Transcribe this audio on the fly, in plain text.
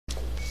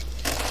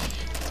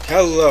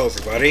Hello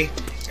everybody,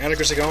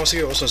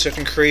 ALLOS, also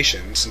Certain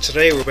Creations, and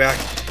today we're back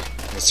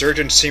in the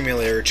Surgeon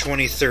Simulator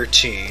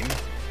 2013,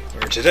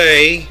 where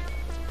today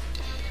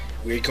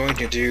we're going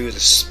to do the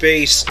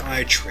space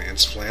eye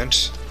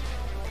transplant.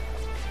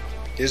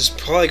 This is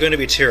probably going to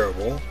be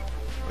terrible,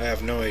 I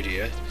have no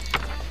idea,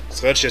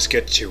 so let's just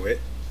get to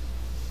it.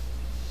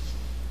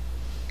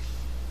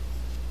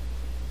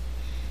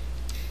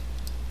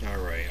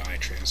 Alright, eye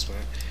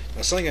transplant.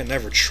 Now something I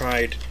never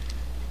tried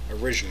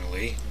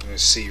originally, I'm going to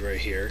see right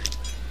here.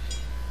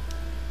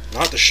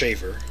 Not the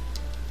shaver.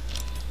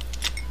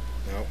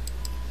 No.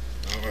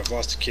 No, I've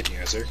lost a kidney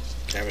answer.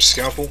 Can I have a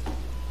scalpel?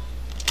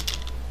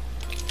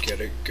 Get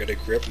a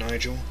grip,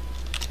 Nigel.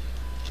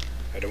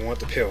 I don't want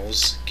the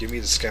pills. Give me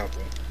the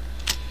scalpel.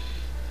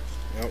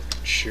 No,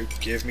 shoot.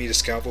 Give me the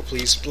scalpel,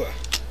 please. Blah.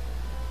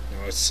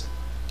 No, it's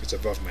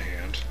above my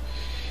hand.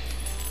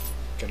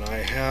 Can I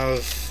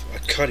have a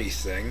cutty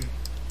thing?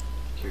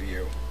 Here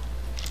you.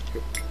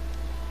 Yep.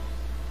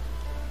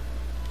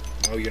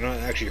 Oh, you're not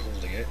actually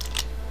holding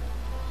it.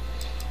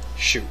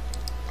 Shoot.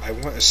 I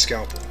want a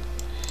scalpel.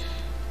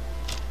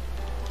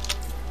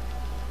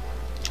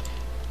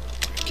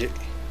 Give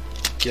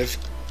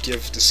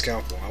the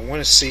scalpel. I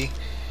want to see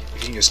if you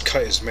can just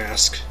cut his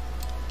mask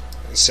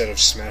instead of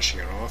smashing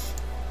it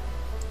off.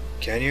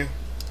 Can you?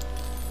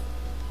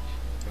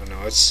 Oh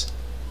no, it's...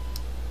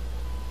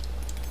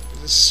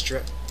 Is this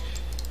strap?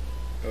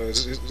 Oh,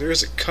 there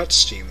is a cut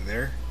steam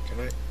there.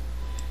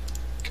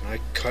 Can I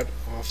cut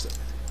off the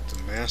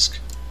mask?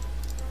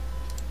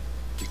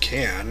 You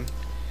can.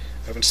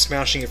 I've been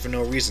smashing it for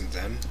no reason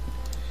then.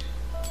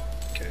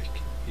 Okay.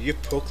 You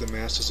poke the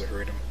mask, does it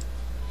hurt him?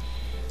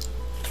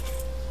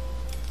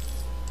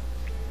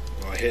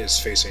 Well, I hit his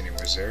face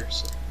anyways there,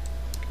 so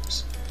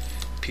just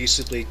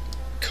peaceably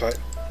cut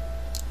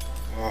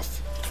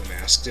off the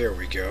mask. There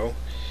we go.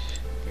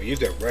 Well,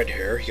 you've got red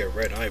hair, you got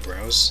red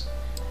eyebrows.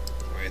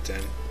 Right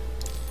then.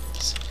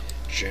 Let's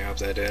jab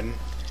that in.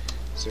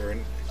 Is there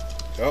an...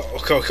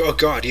 Oh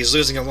god, he's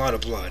losing a lot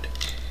of blood.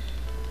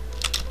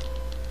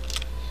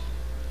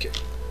 Okay.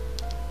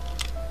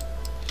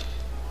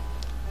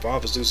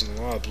 Bob is losing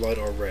a lot of blood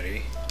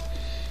already.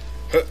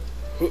 Huh,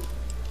 huh,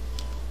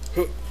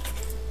 huh,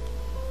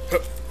 huh.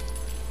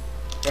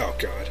 Oh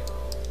god.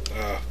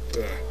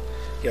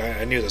 Yeah,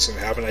 I knew this was going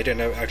to happen. I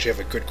didn't actually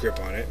have a good grip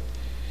on it.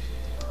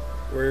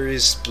 Where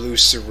is blue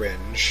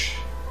syringe?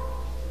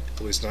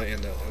 Well, he's not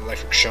in the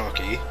electric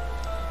shocky.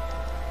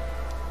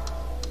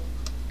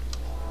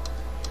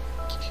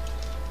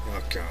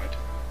 Oh god.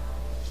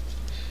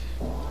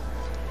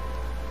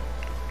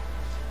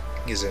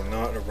 Is it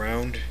not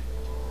around?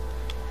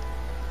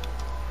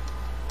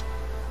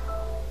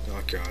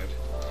 Oh god.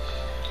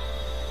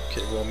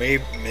 Okay, well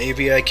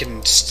maybe I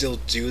can still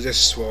do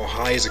this while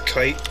high as a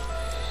kite.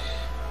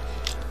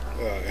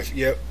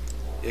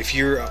 If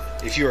you're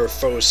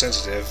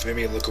photosensitive,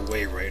 maybe look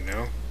away right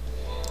now.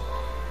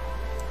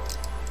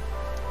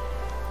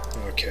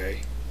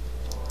 Okay.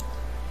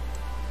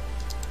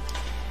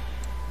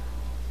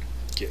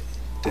 Get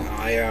the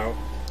eye out.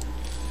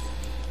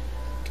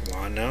 Come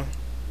on now.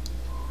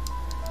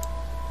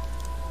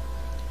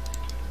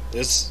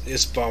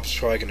 This Bob's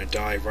probably gonna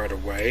die right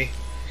away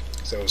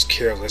because I was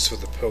careless with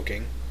the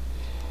poking.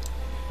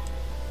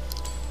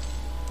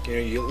 You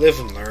know, you live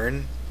and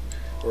learn,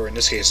 or in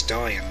this case,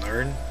 die and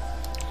learn.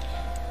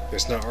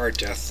 It's not our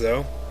death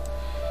though.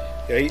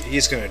 Yeah,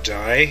 he's gonna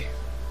die.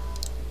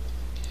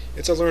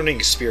 It's a learning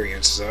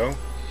experience though.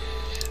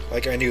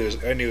 Like I knew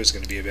it was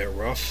gonna be a bit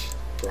rough,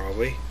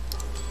 probably.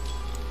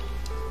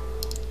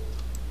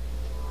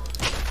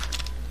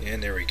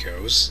 And there he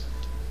goes.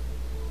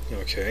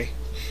 Okay.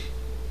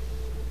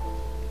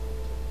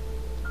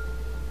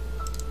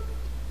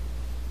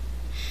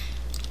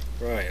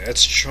 Right,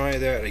 let's try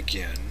that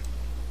again.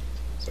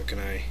 So can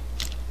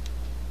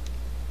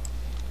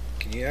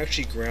you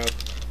actually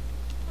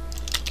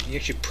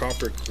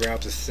proper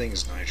grab the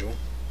things, Nigel?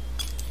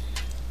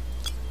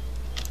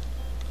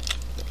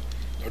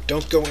 No,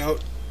 don't go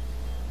out.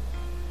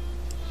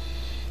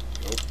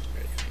 Nope.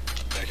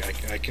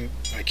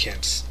 I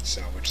can't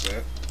salvage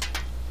that.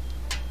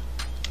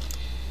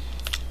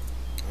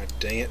 God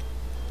dang it.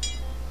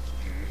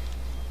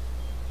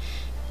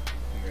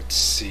 Let's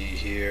see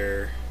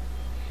here.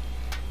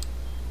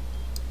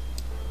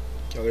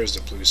 Oh, there's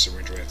the blue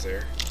syringe right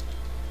there.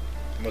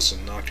 I must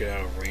have knocked it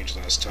out of range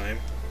last time.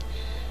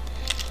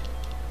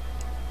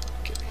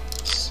 Okay,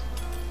 let's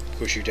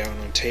push you down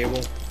on the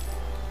table.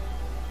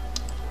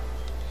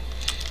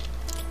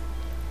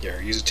 Yeah,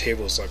 use a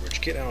table as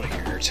leverage. Get out of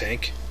here,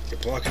 tank.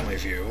 You're blocking my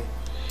view.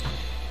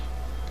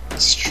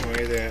 Let's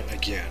try that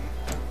again.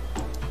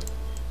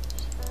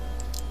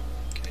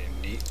 Okay,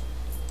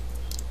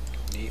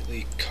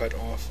 neatly cut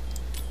off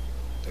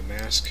the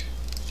mask.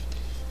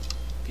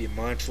 Be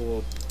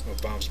mindful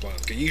of Bob's bottom.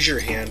 Okay, use your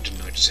hand to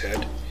nudge his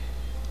head.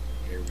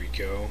 Here we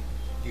go.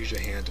 Use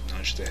your hand to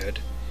nudge the head.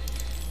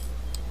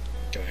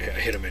 Okay, I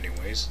hit him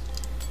anyways.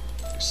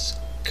 Just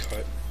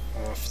cut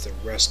off the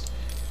rest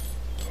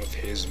of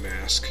his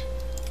mask.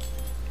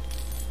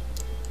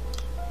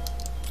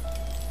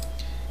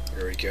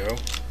 There we go.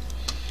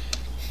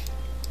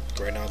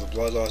 Right now the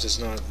blood loss is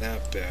not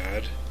that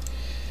bad.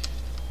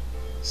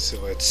 So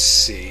let's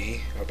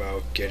see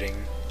about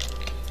getting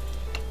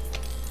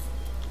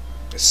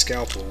a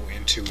scalpel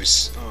into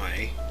his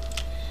eye.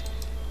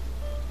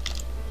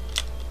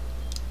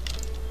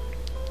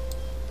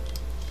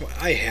 Well,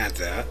 I had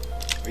that.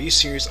 Are you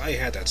serious? I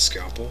had that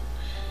scalpel.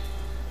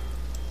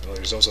 Well,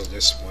 there's also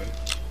this one.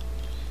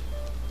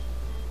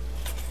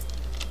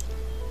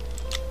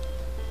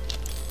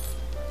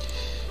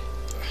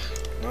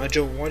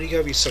 Nigel, why do you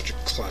gotta be such a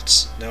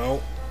klutz?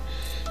 No.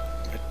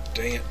 God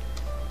dang it.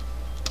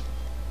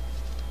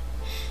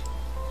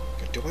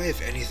 Do I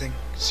have anything?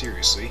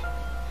 Seriously?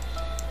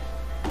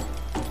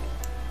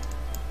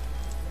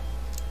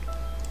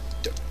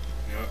 No.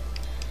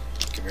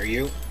 Come here,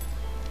 you.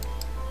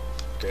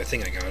 Okay, I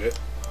think I got it.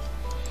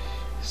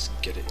 Let's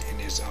get it in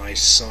his eye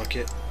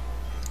socket.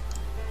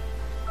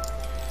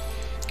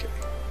 Okay.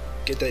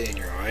 Get that in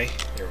your eye.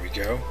 There we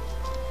go.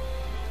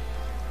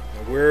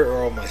 Now, where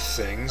are all my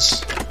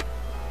things?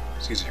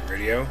 Excuse me,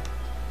 radio.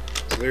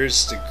 So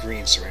there's the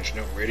green syringe.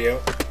 No,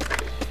 radio.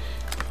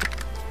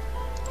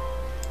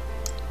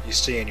 You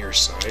stay on your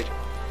side.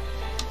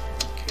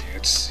 Okay,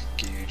 let's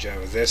gauge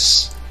out of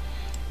this.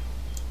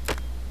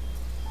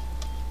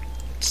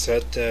 Let's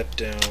set that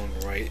down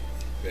right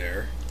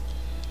there.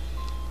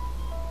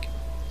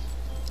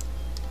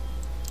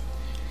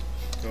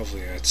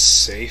 Hopefully that's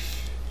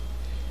safe.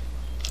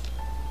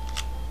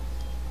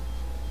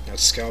 That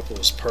scalpel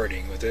is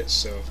partying with it,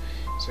 so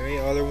is there any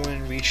other one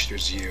in reach?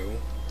 There's you.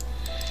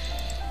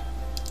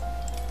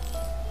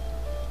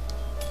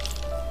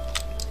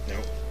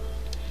 Nope.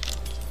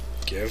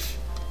 Give.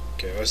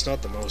 Okay, that's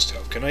not the most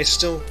help. Can I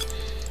still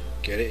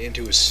get it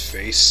into his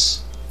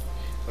face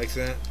like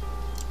that?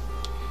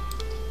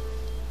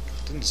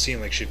 Doesn't seem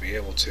like she'd be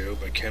able to,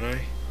 but can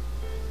I?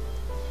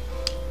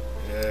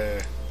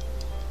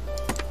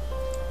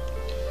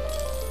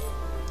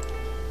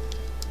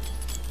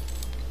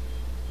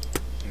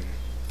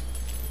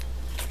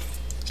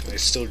 Can I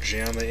still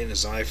jam that in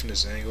his eye from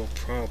this angle?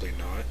 Probably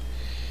not.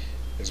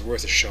 It's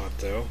worth a shot,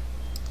 though.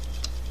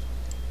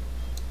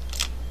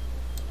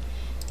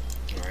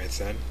 Alright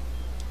then.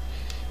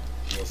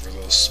 Go for a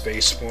little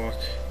spacewalk.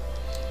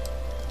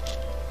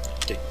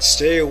 Okay,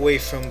 stay away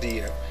from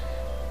the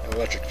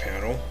electric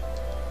panel,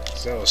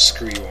 because that'll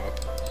screw you up.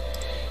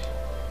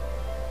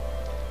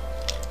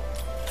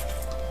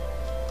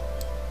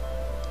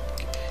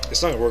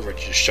 It's not gonna work if I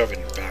just shove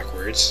it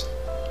backwards.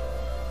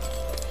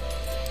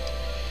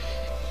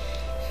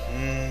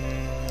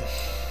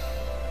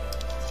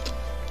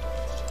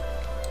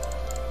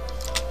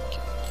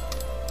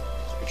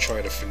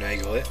 Try to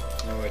finagle it.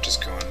 No, that's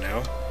just gone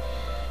now.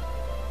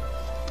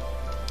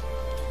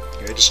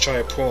 Okay, just try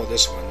to pull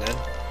this one then.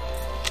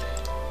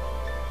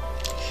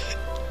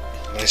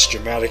 Nice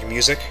dramatic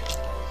music.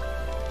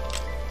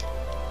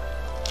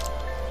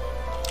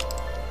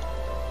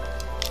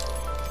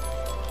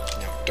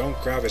 Now,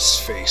 don't grab his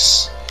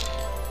face.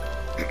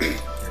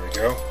 There we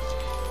go.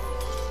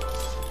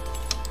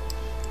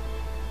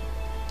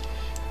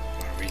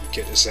 We can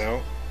get this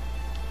out.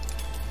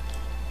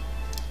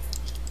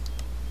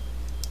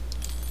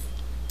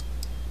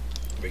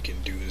 We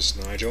can do this,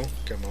 Nigel.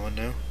 Come on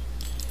now.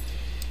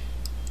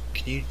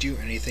 Can you do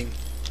anything?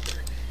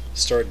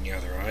 Start in the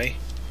other eye.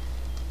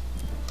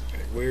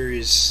 Okay, where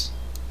is...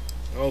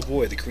 Oh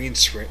boy, the green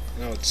spring...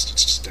 No, it's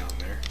just down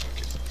there.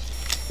 Okay.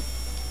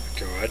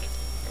 God.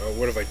 Oh,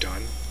 what have I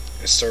done?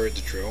 I started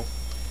the drill.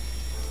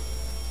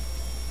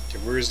 Okay,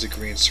 where is the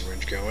green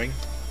syringe going?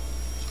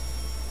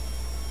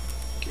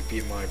 Okay,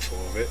 be mindful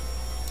of it.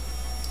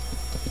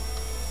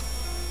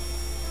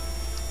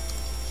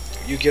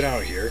 You get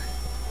out of here.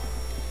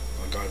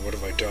 God, what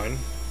have I done?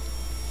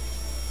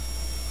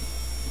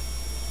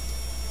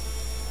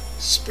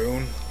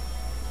 Spoon.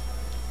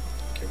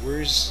 Okay,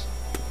 where's...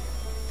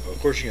 Oh, of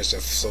course you have to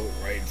float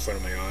right in front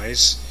of my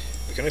eyes.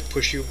 But can I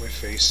push you with my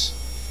face?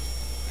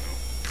 No,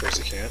 of course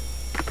I can't.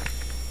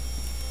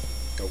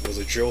 Oh, will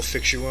the drill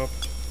fix you up?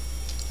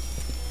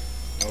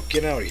 No,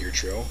 get out of here,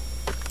 drill.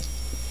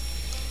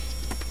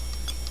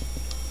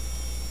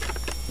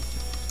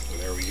 Oh,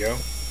 there we go.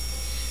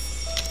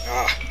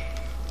 Ah!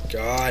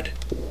 God!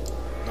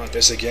 Not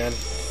this again.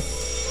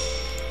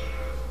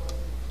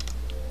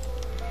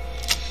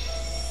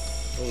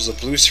 Oh, was the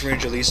blue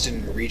syringe at least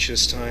didn't reach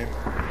this time?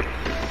 I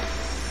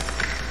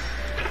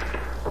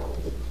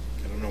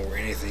don't know where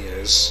anything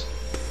is.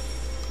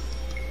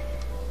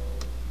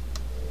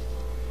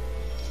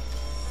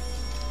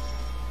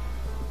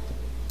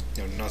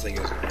 No, nothing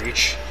is in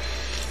reach.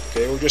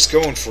 Okay, we're just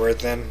going for it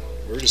then.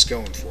 We're just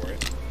going for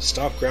it.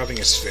 Stop grabbing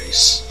his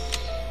face.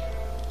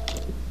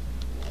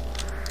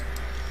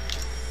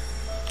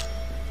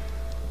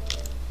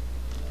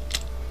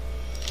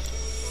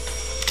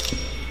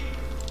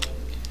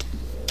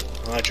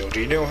 Nigel, do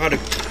you know how to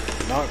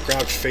not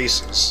grab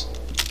faces?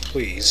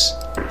 Please.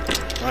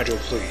 Nigel,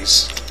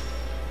 please.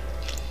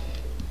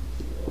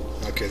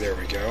 Okay, there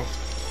we go.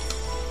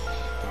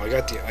 Now I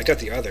got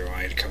the other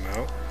eye to come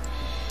out.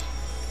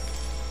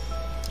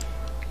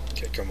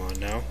 Okay, come on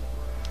now.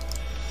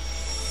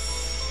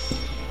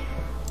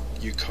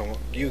 You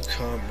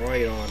come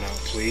right on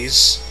out,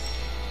 please.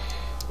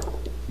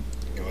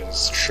 You know,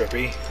 it's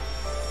trippy.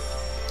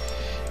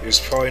 It was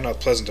probably not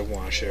pleasant to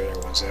watch. There,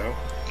 that one's out.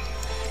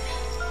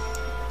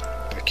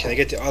 Can I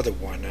get the other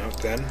one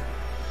out then?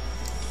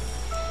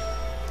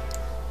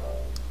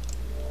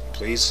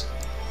 Please.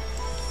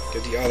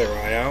 Get the other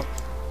eye out.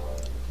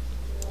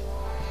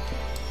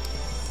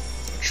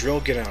 Drill,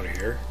 get out of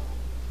here.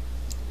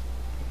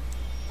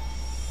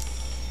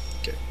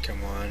 Okay,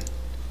 come on.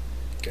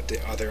 Get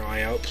the other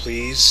eye out,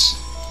 please.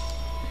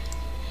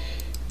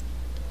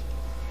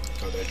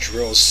 Oh, that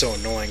drill is so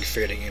annoying,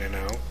 fading in and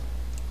out.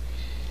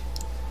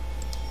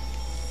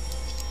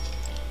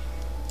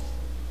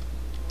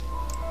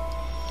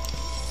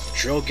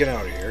 Drill, get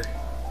out of here.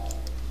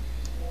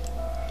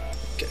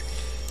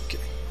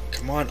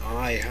 Come on,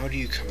 eye. How do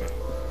you come out?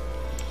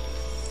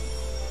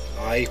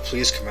 Eye,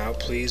 please come out,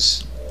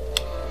 please.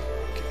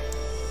 Okay.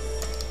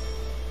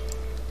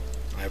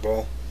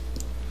 Eyeball.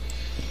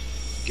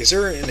 Is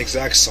there an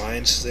exact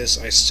science to this?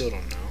 I still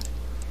don't know.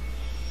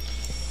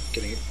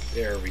 Getting it.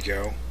 There we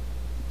go.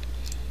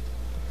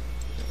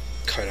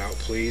 Cut out,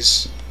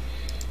 please.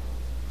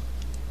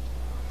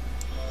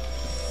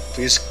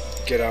 Please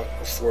get out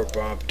before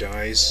Bob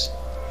dies.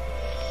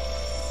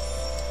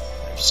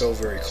 I'm so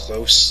very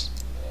close.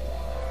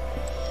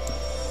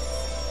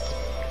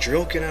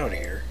 Drill, get out of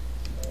here.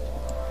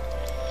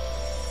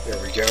 There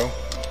we go.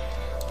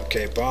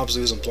 Okay, Bob's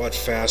losing blood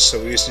fast,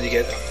 so we just need to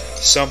get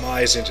some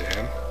eyes into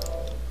him.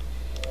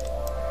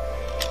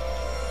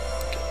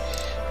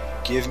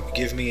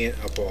 Give me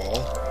a ball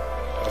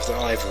of the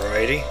eye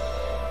variety.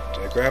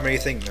 Did I grab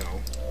anything?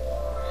 No.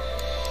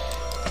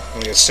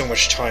 Only got so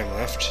much time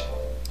left.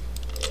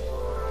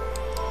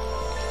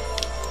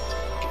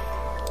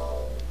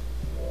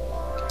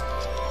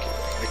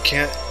 I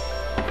can't.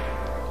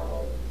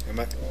 Am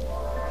I?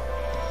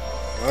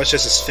 No, it's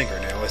just his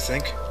fingernail, I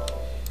think.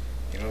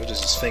 You know,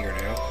 just his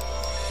fingernail.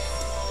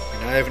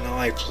 And I have an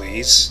eye,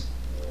 please.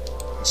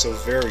 I'm so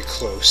very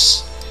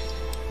close.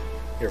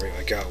 Here we go,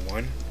 I got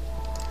one.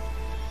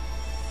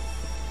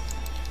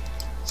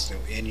 So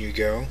in you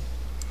go.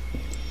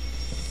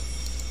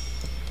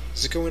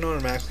 Is it going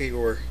automatically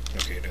or...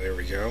 Okay, there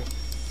we go.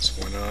 It's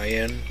one eye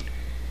in.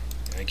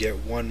 I get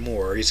one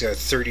more. He's got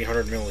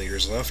 1300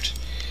 milliliters left.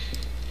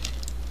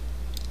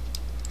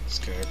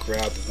 Just gonna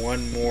grab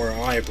one more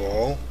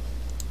eyeball.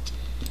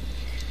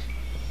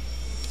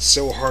 It's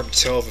so hard to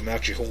tell if I'm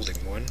actually holding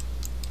one.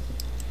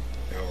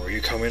 Now, are you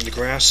coming to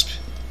grasp?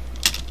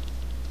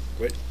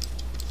 What?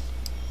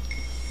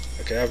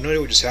 Okay, I have no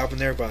idea what just happened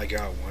there, but I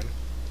got one.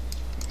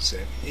 So,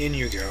 in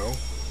you go.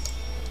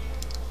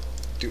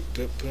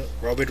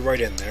 Rub it right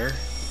in there.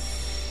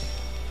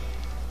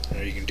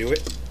 Now you can do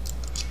it.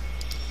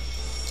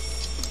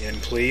 In,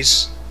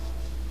 please.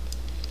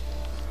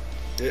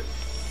 Hit.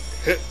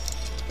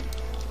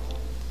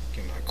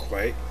 Not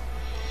quite.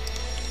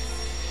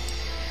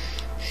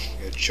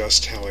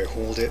 Adjust how I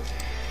hold it.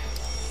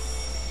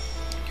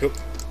 Hup.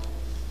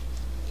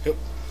 Hup.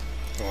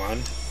 Go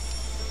on.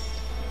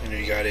 And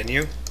you got in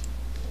you.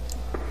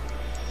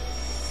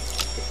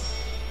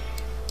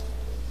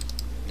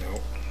 No.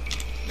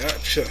 No.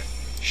 Shoot.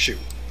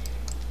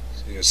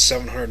 So you got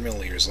 700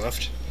 milliliters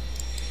left.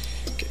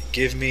 Okay,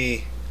 give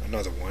me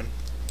another one.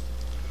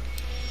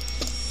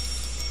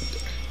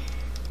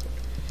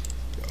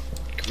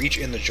 Reach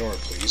in the jar,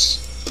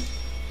 please.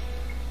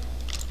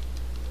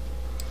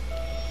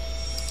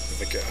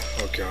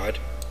 Oh god.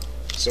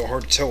 So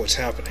hard to tell what's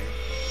happening.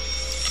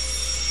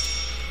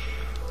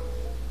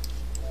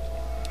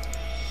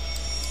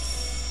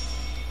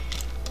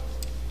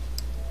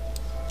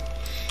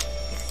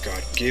 Oh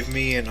god, give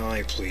me an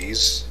eye,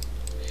 please.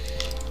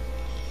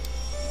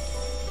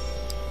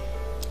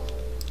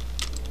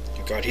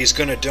 Oh god, he's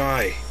gonna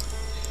die.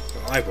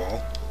 An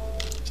eyeball.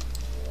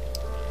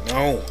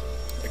 No!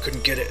 I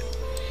couldn't get it.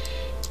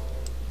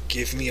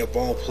 Give me a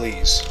ball,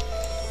 please.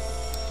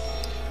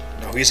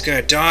 No, he's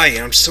gonna die,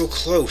 and I'm so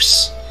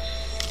close.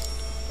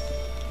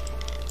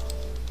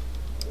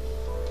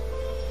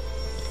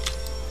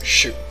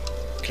 Shoot.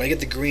 Can I get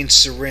the green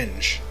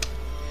syringe?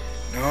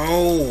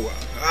 No!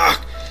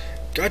 Ah!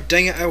 God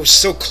dang it, I was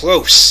so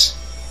close.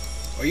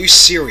 Are you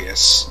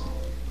serious?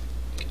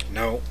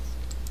 No.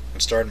 I'm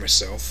starting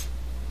myself.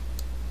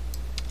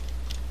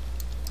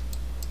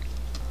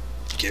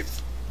 Give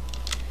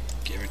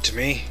it to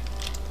me.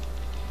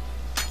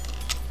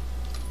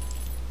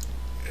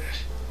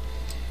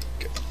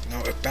 No,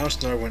 it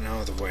bounced another one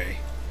out of the way.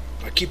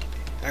 I keep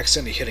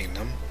accidentally hitting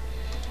them.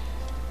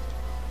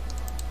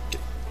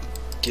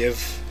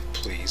 Give,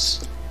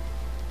 please.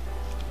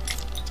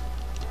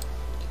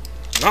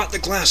 Not the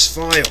glass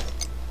vial!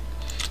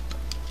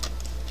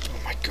 Oh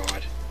my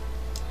god.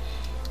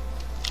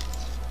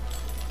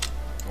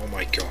 Oh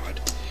my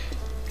god.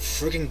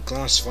 Friggin'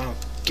 glass vial.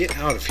 Get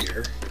out of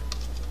here.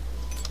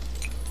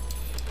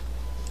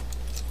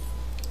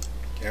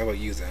 How about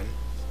you then?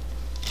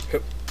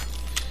 Hup.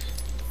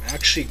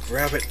 Actually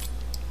grab it.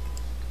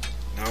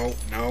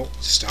 No,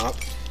 stop.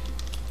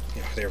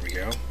 Yeah, there we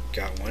go.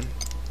 Got one.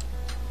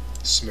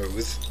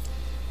 Smooth.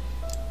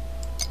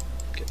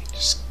 Okay,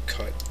 just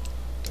cut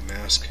the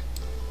mask.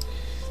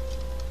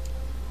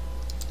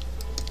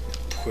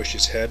 Push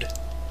his head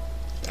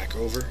back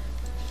over.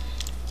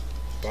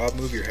 Bob,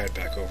 move your head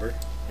back over.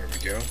 There we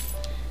go.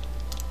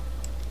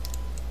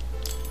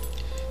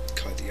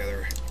 Cut the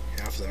other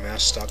half of the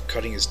mask. Stop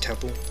cutting his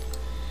temple.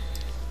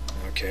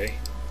 Okay.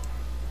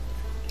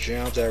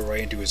 Jab that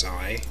right into his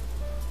eye.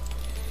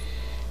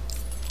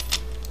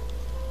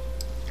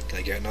 Can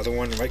I get another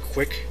one right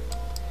quick?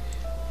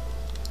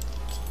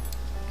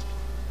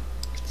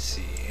 Let's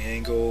see.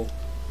 Angle.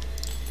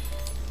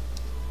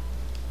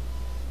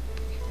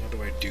 How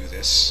do I do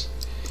this?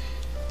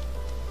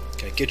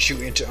 Can I get you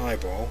into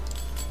eyeball?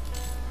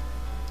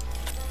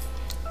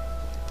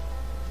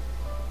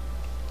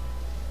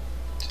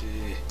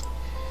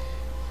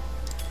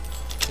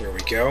 There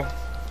we go.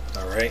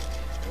 Alright.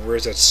 And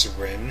where's that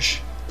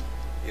syringe?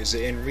 Is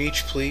it in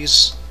reach,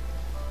 please?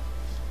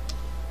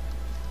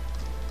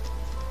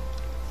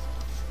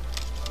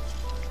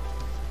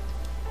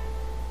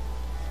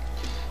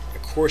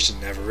 Of course it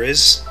never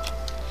is.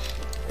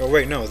 Oh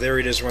wait, no, there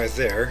it is right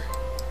there.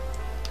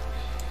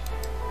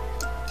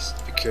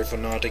 Just be careful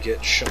not to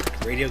get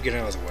shot. Radio, get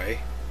out of the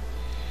way.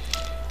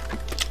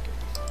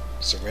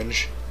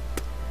 Syringe.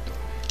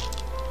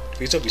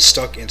 Please don't be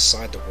stuck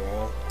inside the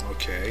wall.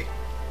 Okay.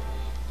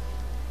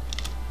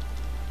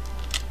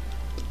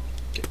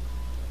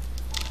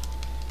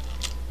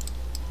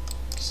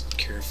 Just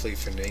carefully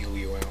finagle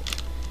you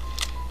out.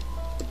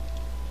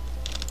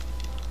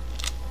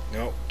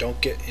 No, don't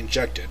get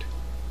injected.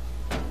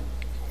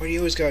 Why do you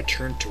always gotta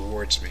turn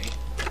towards me?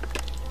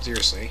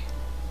 Seriously.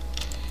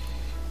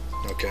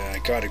 Okay, I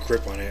got a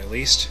grip on it at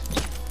least.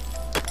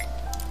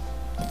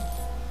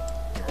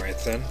 Alright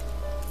then.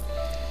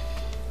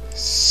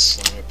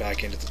 Slam it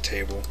back into the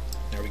table.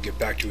 Now we get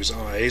back to his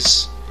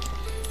eyes.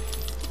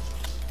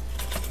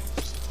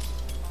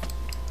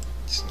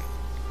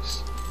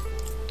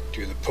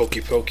 Do the pokey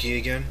pokey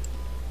again.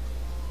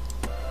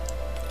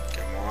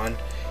 Come on.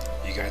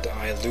 You got the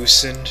eye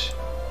loosened.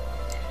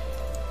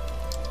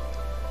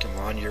 Come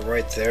on, you're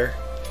right there.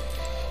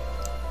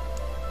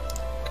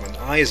 Come on, the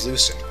eye is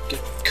loosened.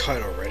 Get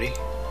cut already.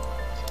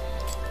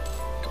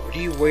 What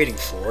are you waiting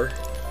for?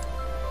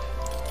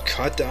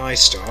 Cut the eye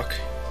stalk.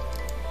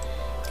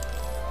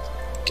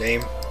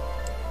 Game.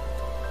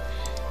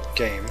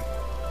 Game.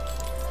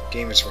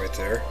 Game is right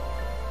there.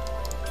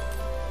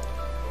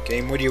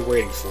 Game, what are you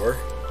waiting for?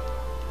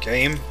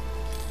 Game.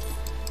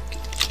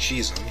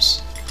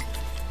 Jeezums.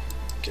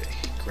 Okay,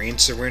 green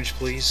syringe,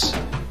 please.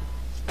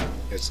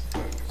 It's,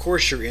 of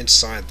course you're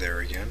inside there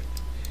again.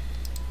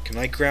 Can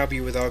I grab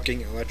you without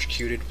getting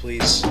electrocuted,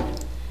 please?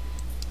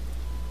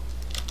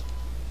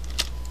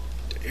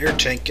 The air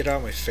tank, get out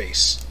of my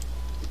face.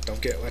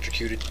 Don't get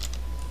electrocuted.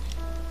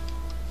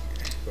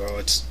 Well,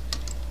 it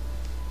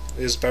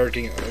is better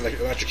getting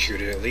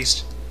electrocuted at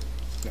least.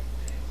 No.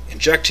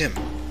 Inject him.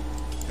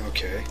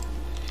 Okay.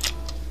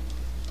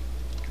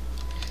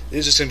 This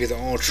is just gonna be the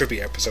all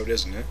trippy episode,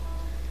 isn't it?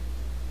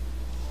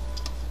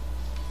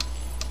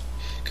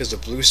 Because the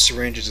blue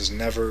syringe is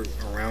never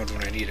around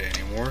when I need it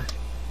anymore.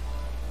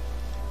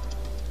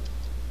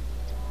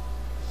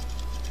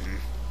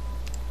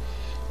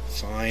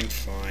 Fine,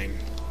 fine.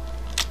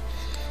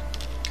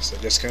 Guess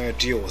I just gotta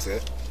deal with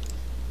it.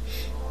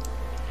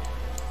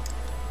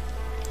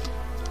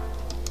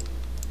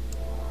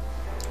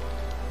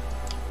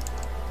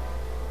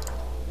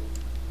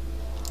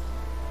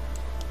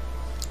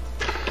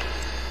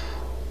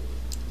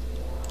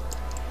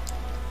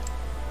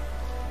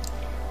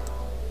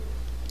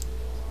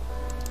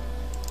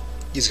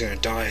 He's gonna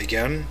die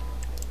again.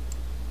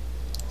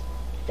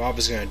 Bob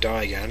is gonna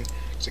die again.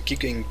 So I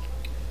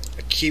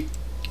keep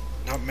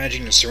not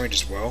managing the syringe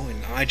as well,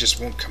 and I just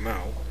won't come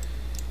out.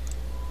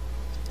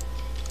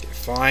 Okay,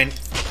 fine.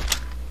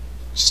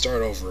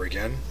 Start over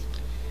again.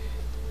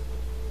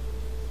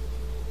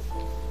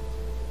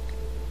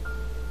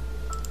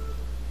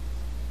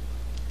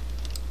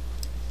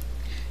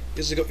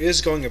 It is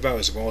going about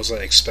as well as I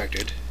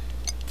expected.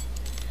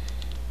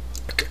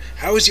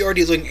 How is he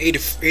already losing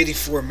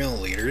 84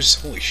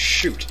 milliliters? Holy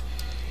shoot.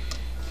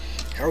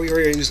 How are we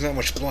already losing that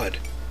much blood?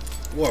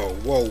 Whoa,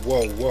 whoa,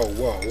 whoa, whoa,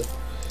 whoa.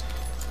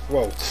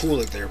 Whoa, cool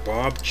it there,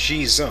 Bob.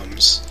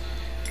 Jeezums.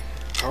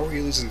 How are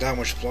you losing that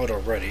much blood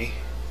already?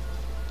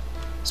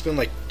 It's been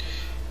like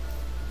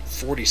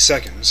 40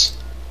 seconds.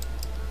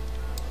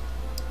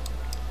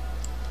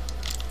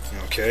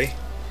 Okay.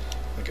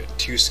 I got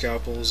 2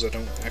 scalpels. I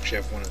don't actually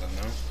have one of them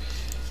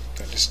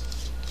though. Just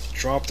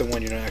drop the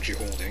one you're not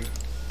actually holding.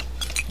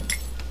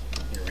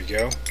 Here we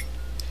go.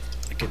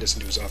 I get this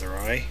into his other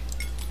eye.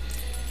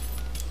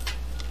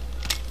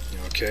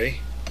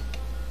 Okay.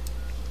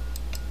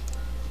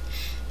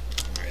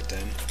 Alright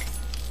then.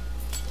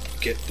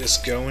 Get this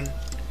going.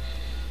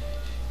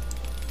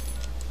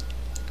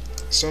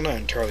 So I'm not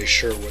entirely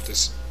sure what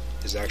this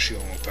is actually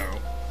all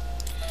about.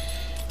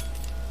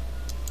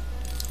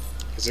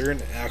 Is there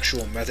an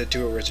actual method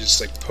to it, or is it just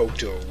like poke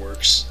till it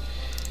works?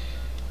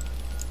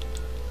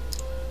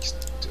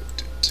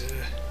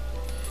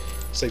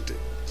 It's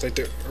like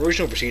the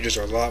original procedures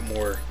are a lot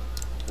more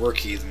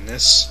worky than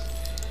this.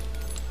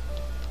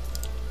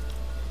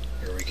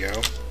 There we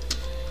go.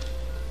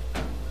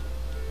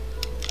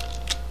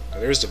 Now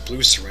there's the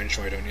blue syringe.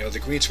 I don't know. The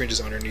green syringe is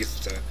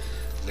underneath the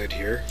lid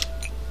here.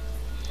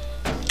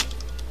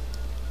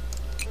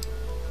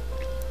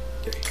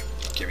 Okay.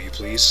 Gimme,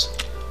 please.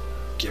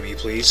 Gimme,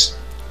 please.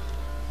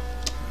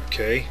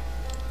 Okay.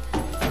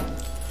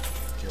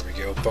 Here we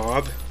go,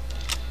 Bob.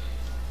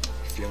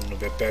 Feeling a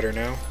bit better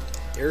now.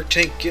 Air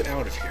tank, get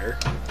out of here.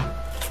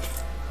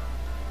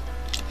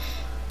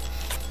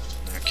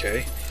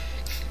 Okay.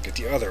 Get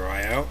the other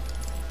eye out.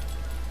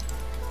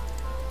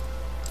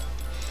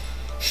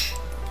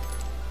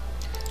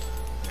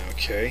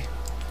 Okay.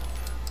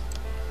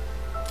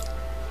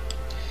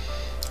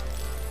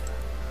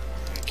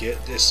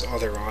 Get this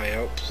other eye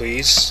out,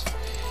 please.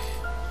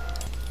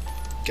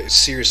 Okay,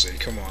 seriously,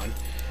 come on.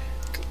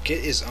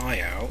 Get his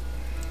eye out.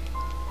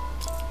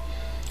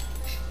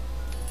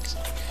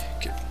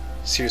 Okay,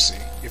 seriously,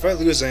 if I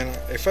lose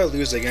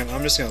again,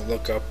 I'm just gonna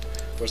look up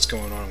what's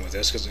going on with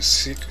this, because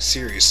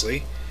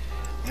seriously,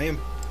 I am.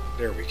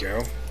 There we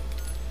go.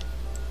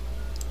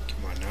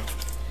 Come on now.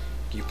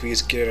 Can you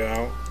please get it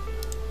out?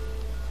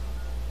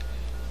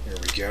 There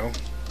we go.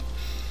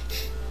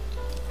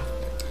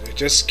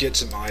 Just get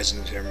some eyes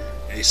into him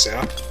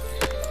ASAP.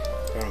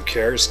 I don't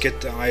care. Just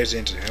get the eyes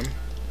into him.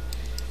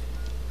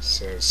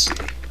 So let's see.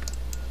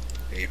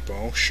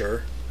 8-ball,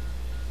 sure.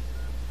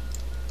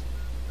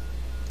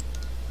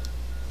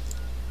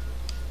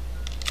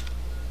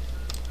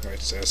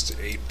 Right, so that's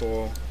the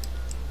 8-ball.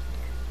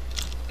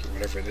 Okay,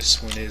 whatever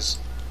this one is.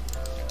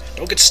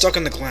 Don't get stuck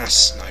on the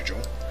glass,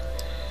 Nigel.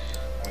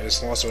 I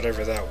just lost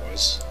whatever that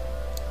was.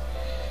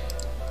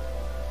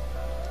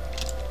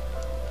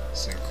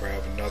 So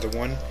grab another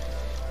one.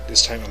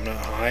 This time I'm not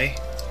high.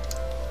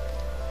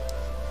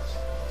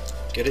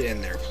 Get it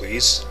in there,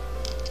 please.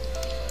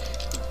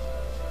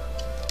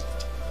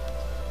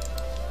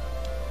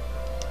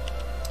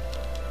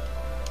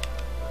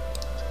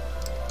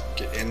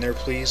 Get in there,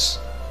 please.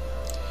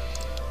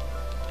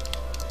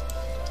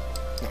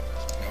 No,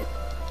 no.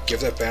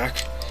 Give that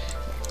back.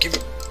 Give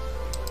it.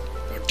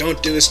 No,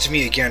 don't do this to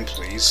me again,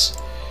 please.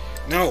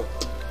 No.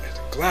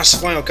 The glass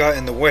vial got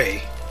in the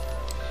way.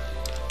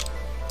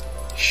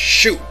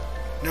 Shoot!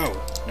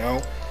 No,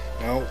 no,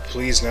 no,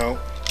 please no.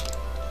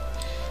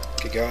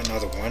 Okay, got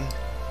another one.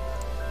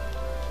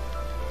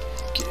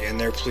 Get in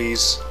there,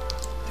 please.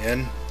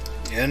 In.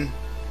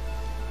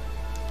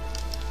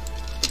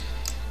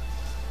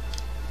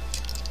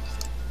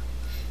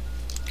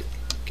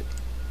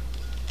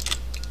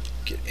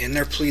 Get in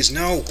there, please.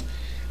 No!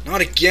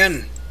 Not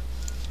again!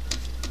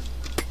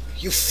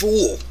 You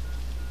fool!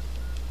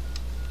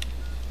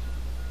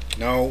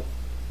 No.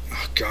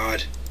 Oh,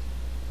 God.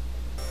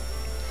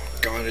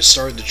 God, it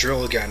started the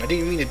drill again. I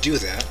didn't mean to do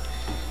that.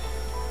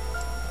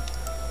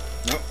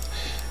 No.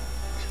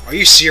 Are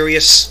you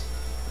serious?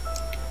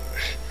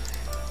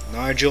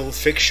 Nigel,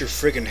 fix your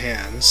friggin'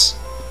 hands.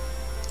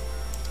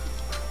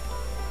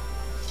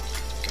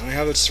 Can I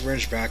have that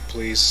syringe back,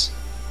 please?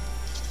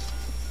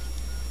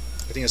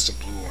 I think it's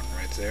the blue one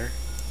right there.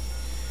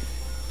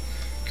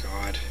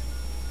 God.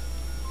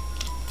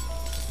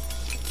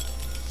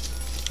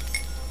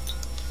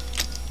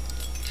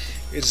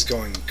 It's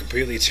going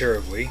completely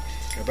terribly.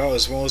 About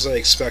as well as I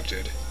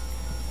expected.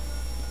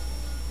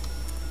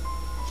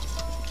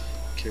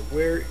 Okay,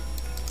 where...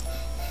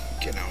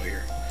 Get out of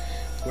here.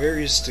 Where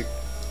is the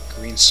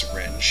green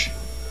syringe?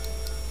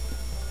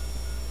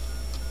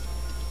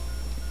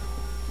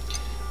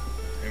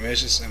 Am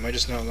I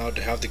just not allowed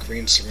to have the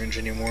green syringe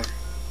anymore?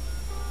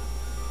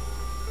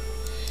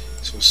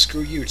 So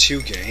screw you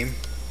too, game.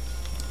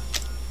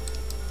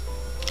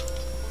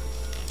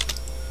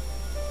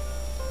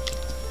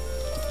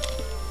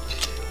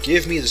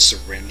 Give me the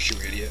syringe, you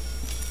idiot.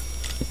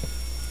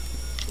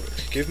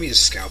 Give me the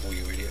scalpel,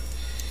 you idiot.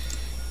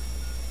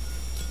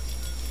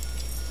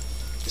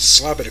 Just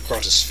slap it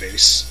across his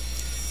face.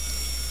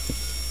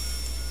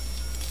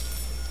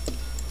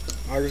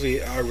 I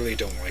really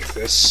don't like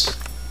this.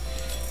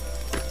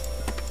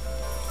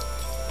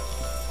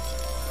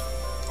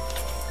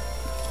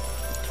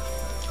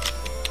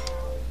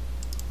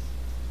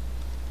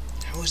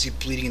 How is he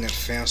bleeding that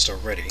fast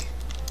already?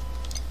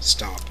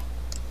 Stop.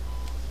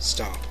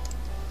 Stop.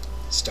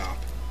 Stop.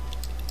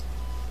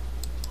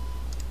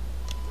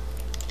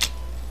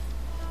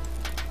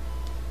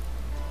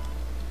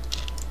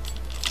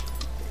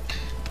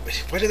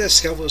 Why did that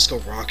scalpel just go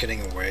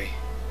rocketing away?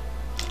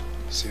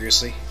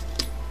 Seriously?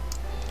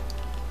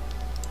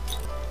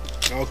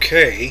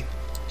 Okay.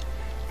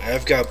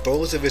 I've got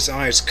both of his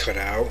eyes cut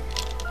out.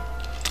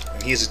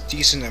 And he has a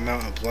decent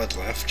amount of blood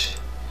left.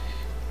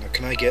 Now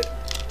can I get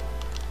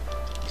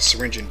the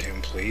syringe into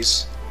him,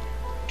 please?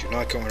 Do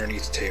not go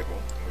underneath the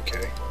table.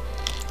 Okay.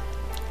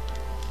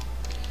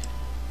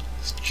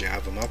 Let's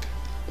jab him up.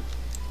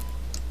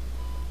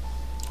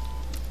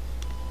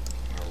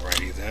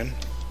 Alrighty then.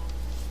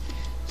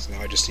 So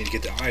now I just need to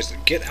get the eyes. Then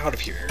get out of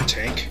here, air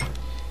tank.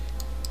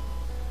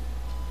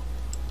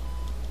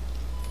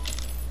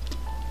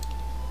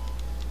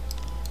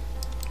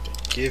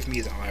 Give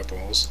me the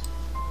eyeballs.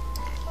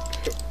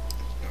 No,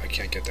 I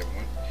can't get that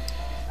one.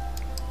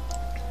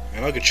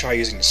 And I could try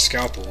using the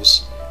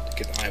scalpels to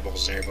get the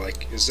eyeballs there, but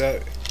like, is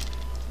that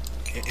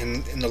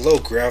in the low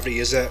gravity,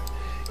 is that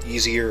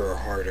easier or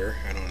harder?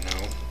 I don't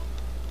know.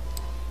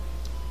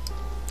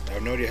 I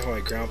have no idea how I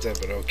grabbed that,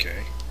 but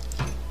okay.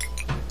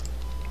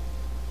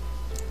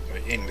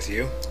 Right, in with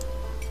you.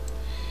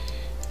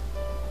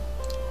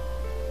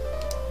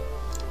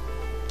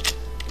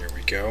 There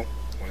we go.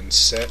 One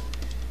set.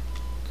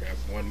 Grab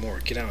one more.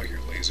 Get out of here,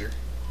 laser.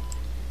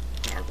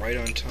 Right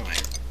on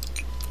time.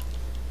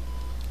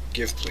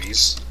 Give,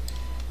 please.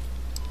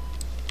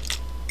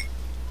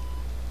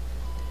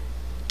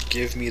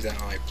 Give me the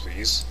eye,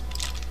 please.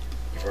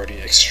 You've already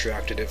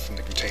extracted it from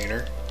the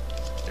container.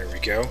 There we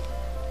go.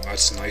 Well,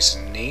 that's nice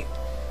and neat.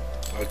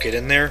 I'll get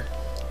in there.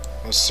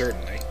 Most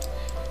certainly.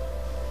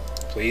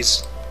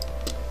 Please.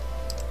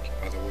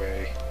 Other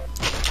way.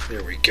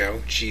 There we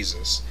go.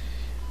 Jesus.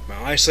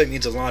 My eyesight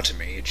means a lot to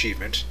me.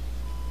 Achievement.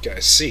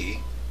 Gotta see.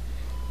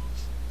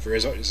 For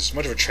as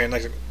much of a train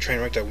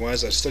wreck that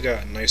was, I still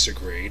got a nicer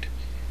grade.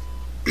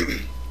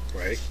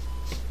 Right.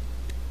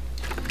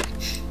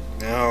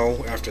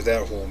 Now, after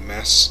that whole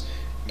mess,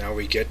 now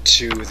we get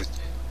to the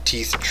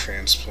teeth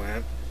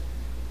transplant.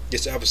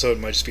 This episode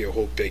might just be a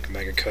whole big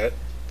mega cut,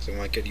 because I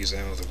want to get these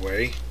out of the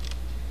way.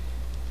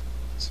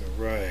 So,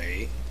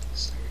 right.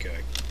 So we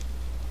gotta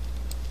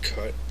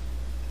cut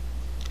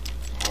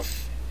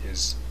off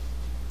his...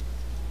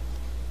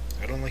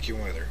 I don't like you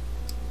either.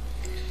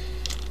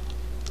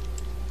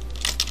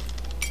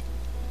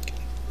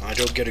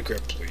 Nigel, get a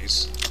grip,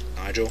 please.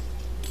 Nigel.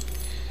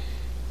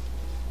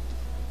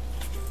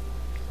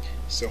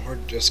 So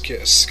hard to just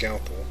get a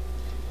scalpel.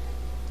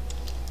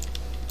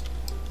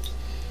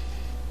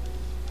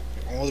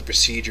 All the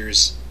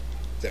procedures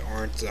that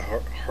aren't the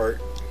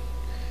heart,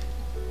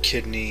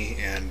 kidney,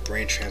 and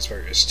brain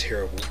transplant is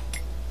terrible.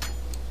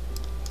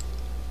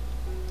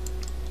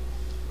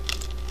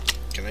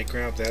 Can I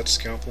grab that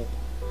scalpel?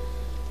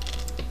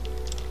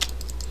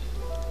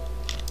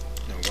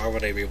 No, why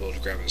would I be able to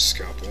grab a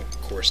scalpel?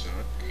 Of course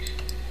not.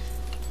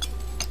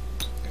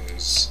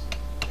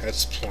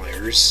 That's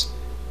pliers.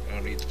 I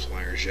don't need the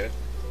pliers yet.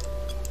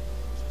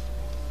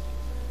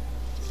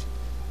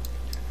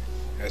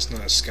 That's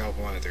not a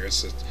scalpel either.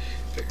 It's a...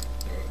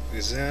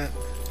 Is that...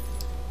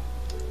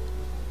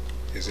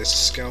 Is this a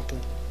scalpel?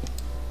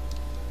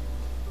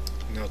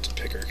 No, it's a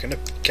picker.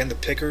 Can the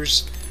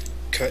pickers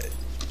cut...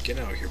 Get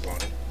out of here,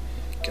 bottom.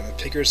 Can the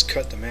pickers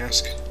cut the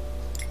mask?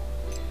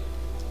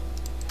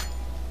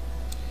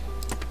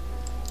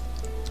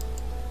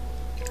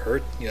 It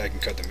hurt? Yeah, I can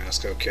cut the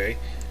mask. Okay.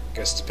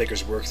 Guess the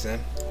pickers work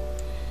then.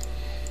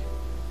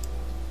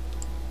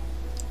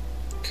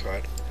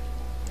 Cut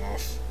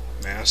off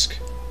mask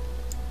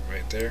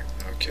right there.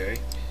 Okay.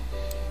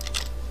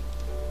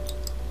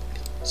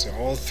 So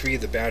all three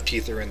of the bad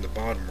teeth are in the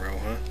bottom row,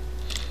 huh?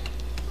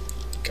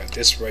 Got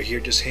this right here,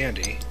 just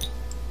handy.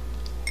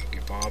 Okay,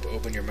 Bob,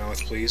 open your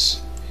mouth,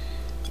 please.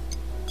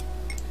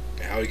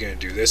 Okay, how are you gonna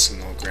do this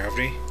in low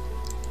gravity?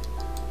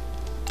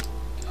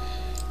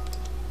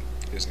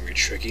 This is gonna be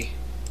tricky.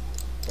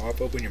 Bob,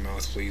 open your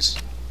mouth, please.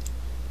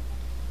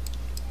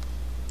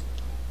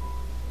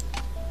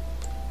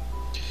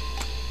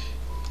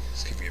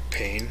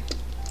 Pain.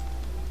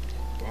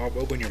 Bob,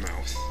 open your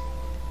mouth.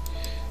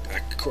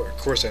 Of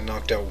course I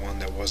knocked out one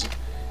that wasn't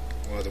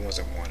one of the ones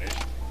I wanted.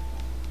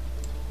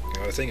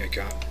 Now I think I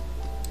got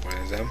one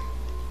of them.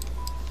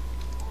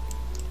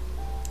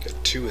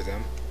 Got two of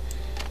them.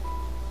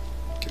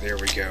 Okay, there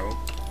we go.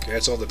 Okay,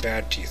 that's all the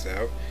bad teeth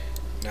out.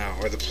 Now,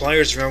 are the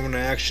pliers around when I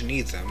actually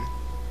need them?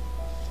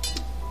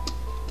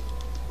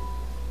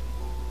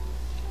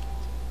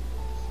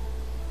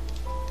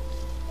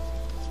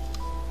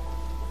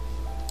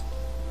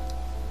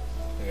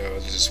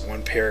 There's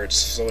one pair,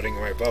 it's floating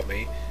right above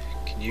me.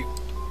 Can you...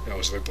 No,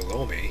 it's right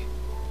below me.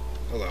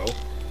 Hello.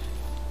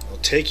 I'll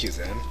take you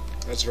then.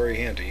 That's very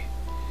handy.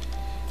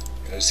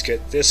 Let's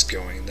get this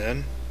going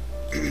then.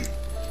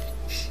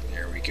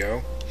 There we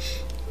go.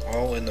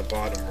 All in the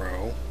bottom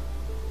row.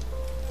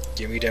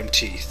 Gimme them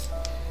teeth.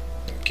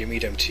 No, gimme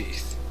them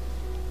teeth.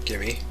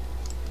 Gimme.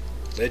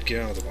 Lid,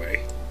 get out of the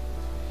way.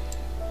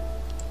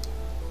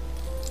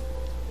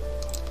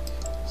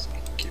 So,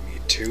 give me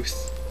a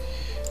tooth.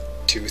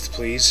 Tooth,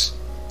 please.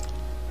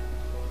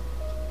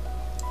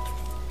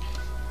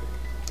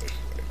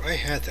 I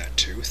had that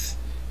tooth.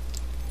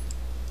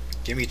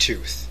 Give me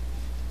tooth.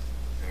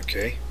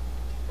 Okay.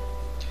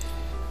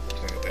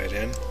 Plug that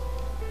in.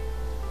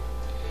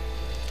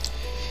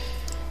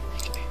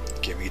 Okay.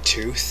 Give me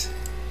tooth.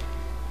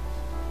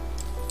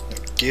 No,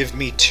 give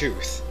me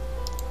tooth.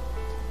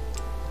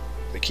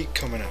 They keep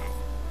coming out.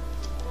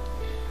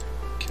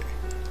 Okay.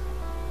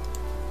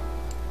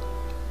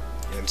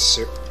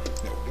 Insert.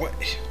 No, what?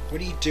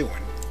 What are you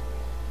doing?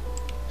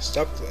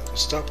 Stop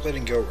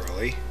letting go,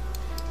 Raleigh.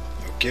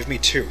 Now give me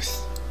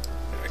tooth.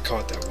 I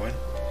caught that one.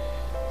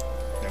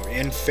 Now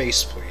in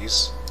face,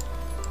 please.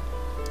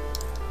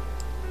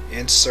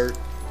 Insert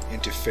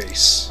into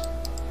face.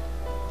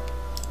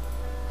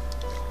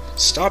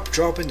 Stop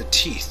dropping the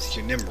teeth,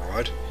 you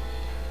Nimrod.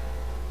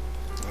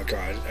 Oh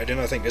god, I did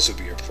not think this would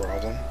be a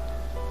problem.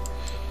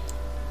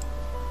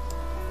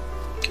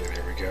 Okay,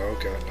 there we go.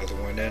 Got another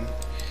one in.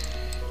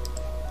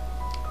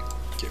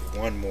 Get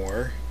one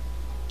more.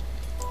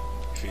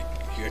 If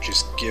you could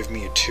just give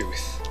me a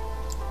tooth.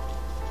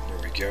 There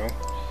we go.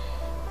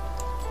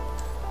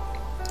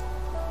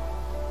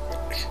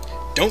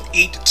 Don't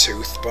eat the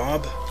tooth,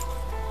 Bob.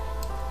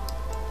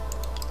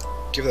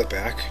 Give that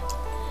back.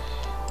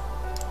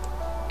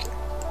 Okay.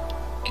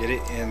 Get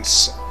it in.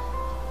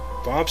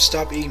 Bob,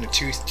 stop eating the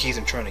teeth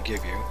I'm trying to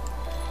give you.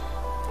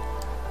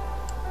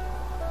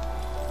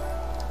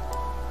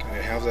 Can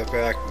I have that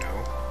back? No.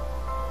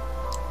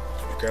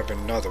 Grab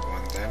another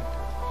one then.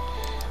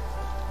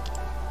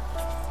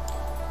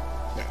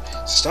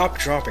 No. Stop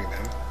dropping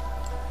them.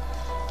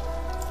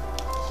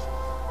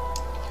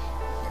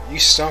 You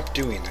stop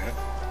doing that.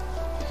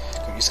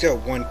 He's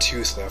got one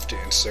tooth left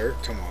to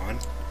insert. Come on.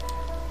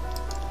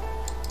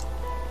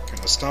 Okay,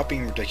 now stop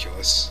being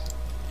ridiculous.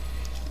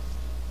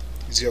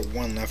 He's got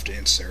one left to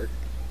insert.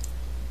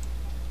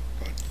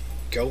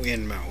 Go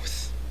in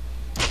mouth.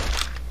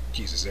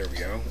 Jesus, there we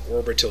go.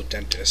 Orbital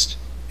dentist.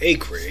 A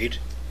grade.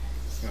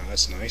 Oh,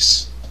 that's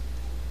nice.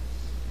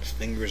 My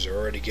fingers are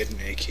already getting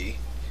achy.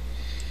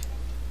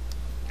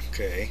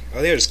 Okay. I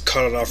think I just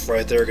cut it off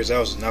right there because that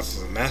was enough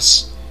of a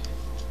mess.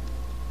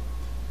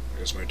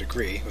 There's my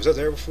degree. Was that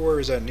there before or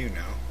is that new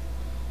now?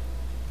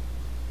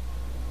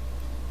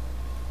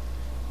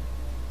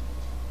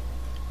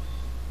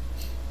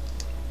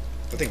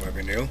 I think it might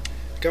be new.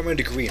 Got my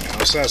degree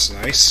now, so that's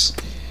nice.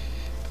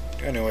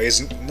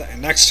 Anyways,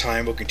 next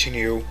time we'll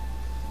continue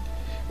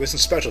with some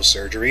special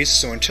surgeries.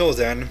 So until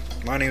then,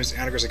 my name is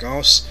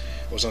ALLOS.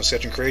 I was on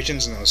Sketch and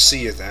Creations, and I'll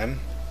see you then.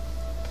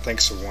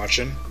 Thanks for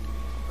watching.